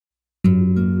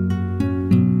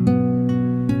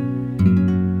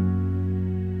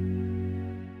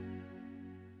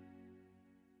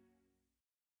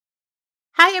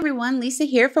Hi everyone, Lisa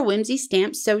here for Whimsy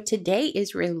Stamps. So today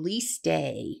is release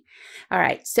day. All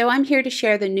right, so I'm here to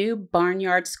share the new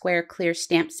Barnyard Square Clear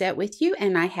Stamp set with you,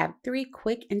 and I have 3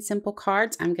 quick and simple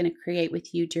cards I'm going to create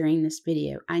with you during this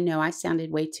video. I know I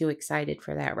sounded way too excited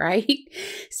for that, right?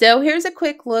 So here's a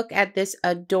quick look at this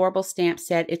adorable stamp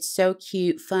set. It's so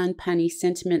cute, fun, punny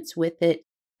sentiments with it.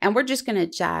 And we're just going to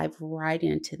dive right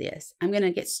into this. I'm going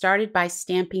to get started by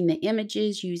stamping the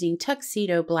images using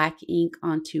Tuxedo black ink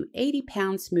onto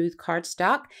 80-pound smooth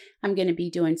cardstock. I'm going to be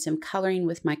doing some coloring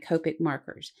with my Copic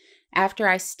markers. After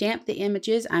I stamp the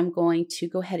images, I'm going to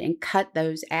go ahead and cut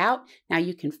those out. Now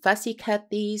you can fussy cut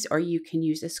these, or you can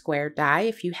use a square die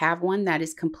if you have one. That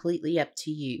is completely up to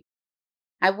you.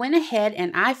 I went ahead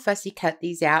and I fussy cut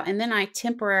these out, and then I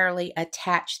temporarily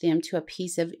attached them to a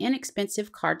piece of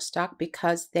inexpensive cardstock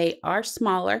because they are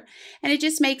smaller and it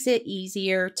just makes it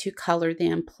easier to color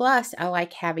them. Plus, I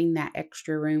like having that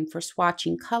extra room for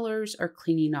swatching colors or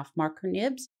cleaning off marker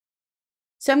nibs.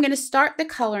 So I'm going to start the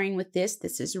coloring with this.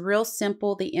 This is real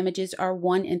simple. The images are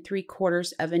 1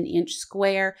 3/4 of an inch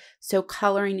square, so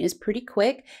coloring is pretty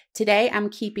quick. Today I'm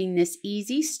keeping this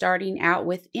easy, starting out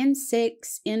with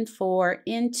N6, N4,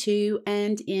 N2,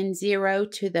 and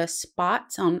N0 to the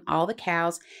spots on all the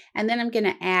cows. And then I'm going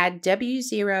to add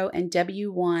W0 and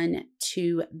W1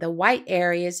 to the white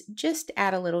areas, just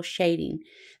add a little shading.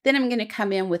 Then I'm going to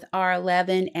come in with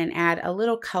R11 and add a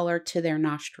little color to their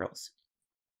nostrils.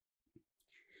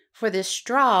 For this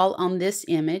straw on this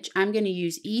image, I'm going to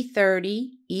use E30,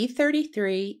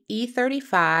 E33,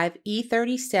 E35,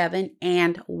 E37,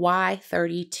 and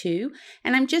Y32.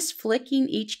 And I'm just flicking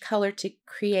each color to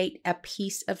create a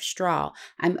piece of straw.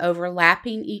 I'm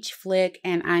overlapping each flick,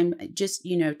 and I'm just,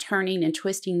 turning and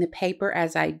twisting the paper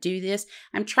as I do this.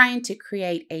 I'm trying to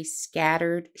create a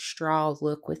scattered straw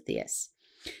look with this.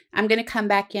 I'm going to come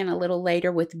back in a little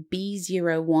later with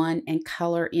B01 and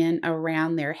color in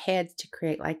around their heads to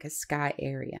create like a sky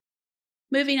area.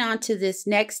 Moving on to this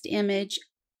next image.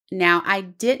 Now, I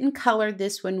didn't color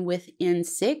this one with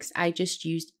N6. I just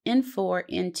used N4,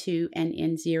 N2, and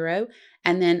N0,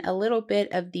 and then a little bit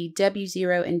of the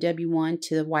W0 and W1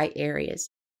 to the white areas.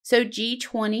 So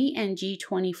G20 and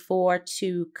G24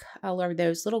 to color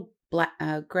those little black,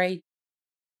 gray,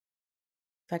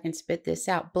 if I can spit this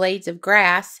out, blades of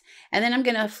grass. And then I'm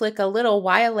going to flick a little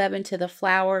Y11 to the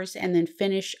flowers and then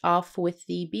finish off with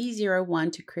the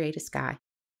B01 to create a sky.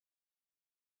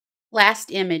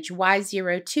 Last image,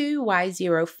 Y02,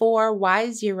 Y04,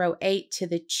 Y08 to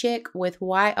the chick with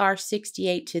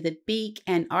YR68 to the beak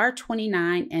and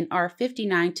R29 and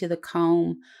R59 to the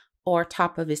comb or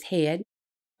top of his head.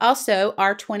 Also,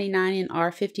 R29 and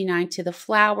R59 to the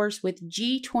flowers with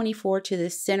G24 to the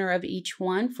center of each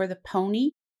one for the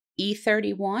pony.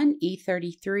 E31,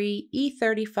 E33,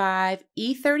 E35,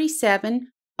 E37,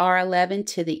 R11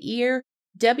 to the ear,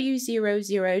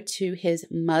 W00 to his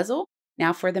muzzle.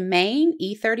 Now for the mane,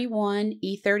 E31,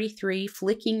 E33,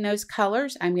 flicking those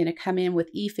colors. I'm going to come in with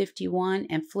E51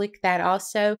 and flick that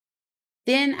also.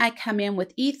 Then I come in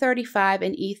with E35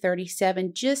 and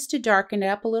E37 just to darken it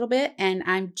up a little bit, and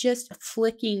I'm just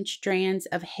flicking strands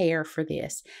of hair for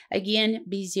this. Again,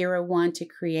 B01 to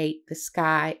create the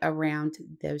sky around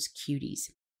those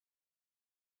cuties.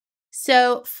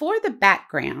 So for the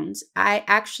backgrounds, I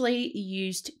actually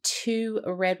used 2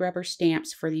 red rubber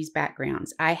stamps for these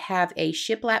backgrounds. I have a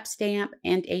Shiplap stamp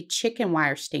and a chicken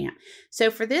wire stamp.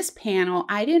 So for this panel,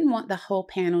 I didn't want the whole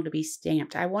panel to be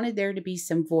stamped. I wanted there to be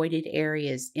some voided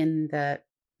areas in the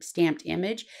stamped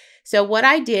image. So what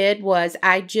I did was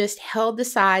I just held the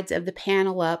sides of the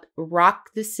panel up,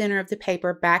 rocked the center of the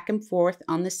paper back and forth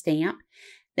on the stamp.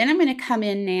 Then I'm going to come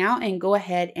in now and go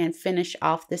ahead and finish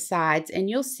off the sides, and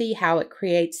you'll see how it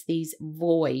creates these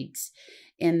voids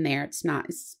in there. It's not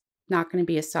going to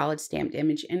be a solid stamped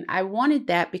image, and I wanted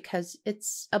that because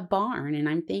it's a barn, and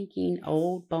I'm thinking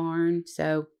old barn.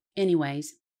 So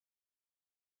anyways,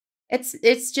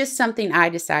 it's just something I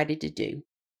decided to do.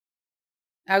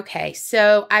 Okay,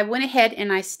 so I went ahead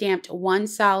and I stamped 1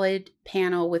 solid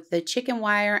panel with the chicken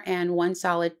wire and 1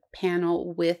 solid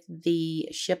panel with the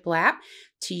shiplap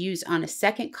to use on a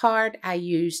second card. I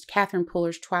used Catherine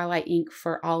Puller's Twilight ink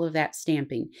for all of that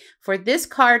stamping. For this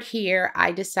card here,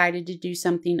 I decided to do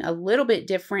something a little bit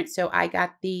different, so I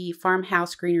got the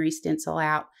Farmhouse Greenery stencil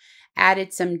out.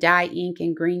 Added some dye ink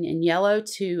in green and yellow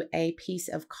to a piece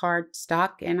of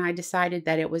cardstock, and I decided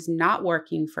that it was not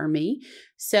working for me.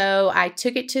 So I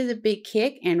took it to the Big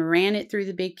Kick and ran it through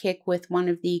the Big Kick with one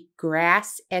of the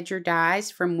grass edger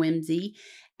dies from Whimsy.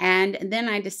 And then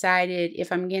I decided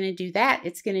if I'm going to do that,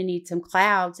 it's going to need some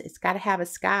clouds. It's got to have a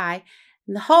sky.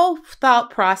 And the whole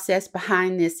thought process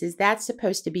behind this is that's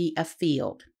supposed to be a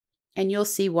field. And you'll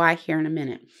see why here in a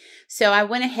minute. So I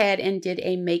went ahead and did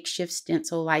a makeshift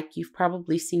stencil like you've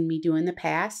probably seen me do in the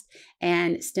past,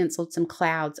 and stenciled some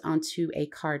clouds onto a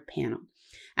card panel.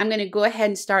 I'm going to go ahead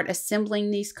and start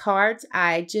assembling these cards.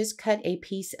 I just cut a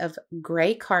piece of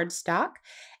gray cardstock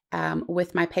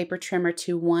with my paper trimmer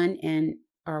to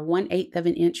 1/8 of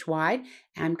an inch wide.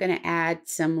 I'm going to add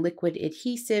some liquid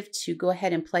adhesive to go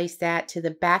ahead and place that to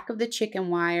the back of the chicken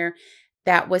wire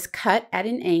that was cut at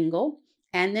an angle.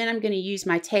 And then I'm going to use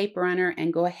my tape runner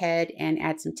and go ahead and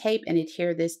add some tape and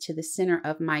adhere this to the center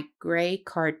of my gray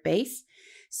card base.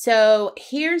 So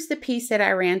here's the piece that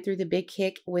I ran through the Big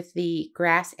Kick with the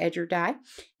grass edger die.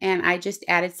 And I just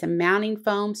added some mounting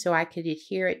foam so I could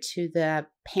adhere it to the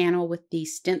panel with the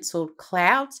stenciled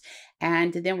clouds.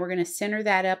 And then we're going to center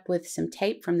that up with some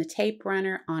tape from the tape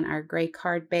runner on our gray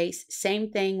card base.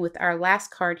 Same thing with our last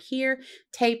card here,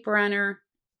 tape runner,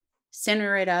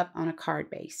 center it up on a card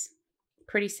base.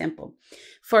 Pretty simple.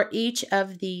 For each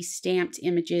of the stamped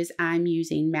images, I'm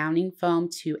using mounting foam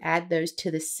to add those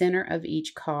to the center of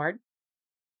each card.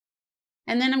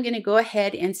 And then I'm going to go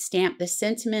ahead and stamp the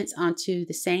sentiments onto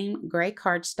the same gray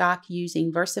cardstock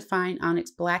using VersaFine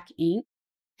Onyx Black ink.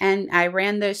 And I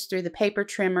ran those through the paper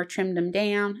trimmer, trimmed them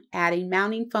down, adding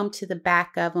mounting foam to the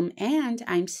back of them, and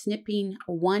I'm snipping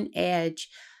one edge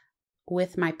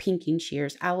with my pinking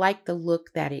shears. I like the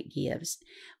look that it gives.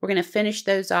 We're going to finish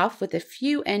those off with a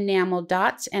few enamel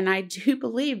dots, and I do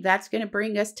believe that's going to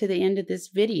bring us to the end of this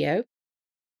video.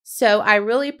 So I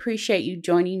really appreciate you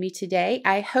joining me today.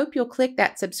 I hope you'll click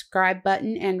that subscribe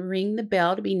button and ring the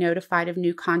bell to be notified of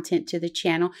new content to the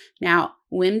channel. Now,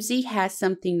 Whimsy has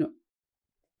something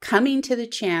coming to the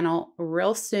channel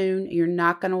real soon. You're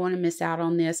not going to want to miss out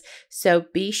on this. So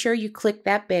be sure you click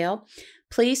that bell.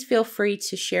 Please feel free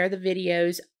to share the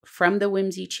videos from the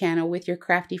Whimsy channel with your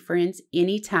crafty friends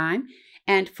anytime.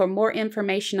 And for more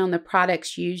information on the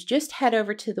products used, just head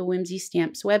over to the Whimsy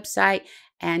Stamps website.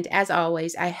 And as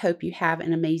always, I hope you have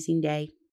an amazing day.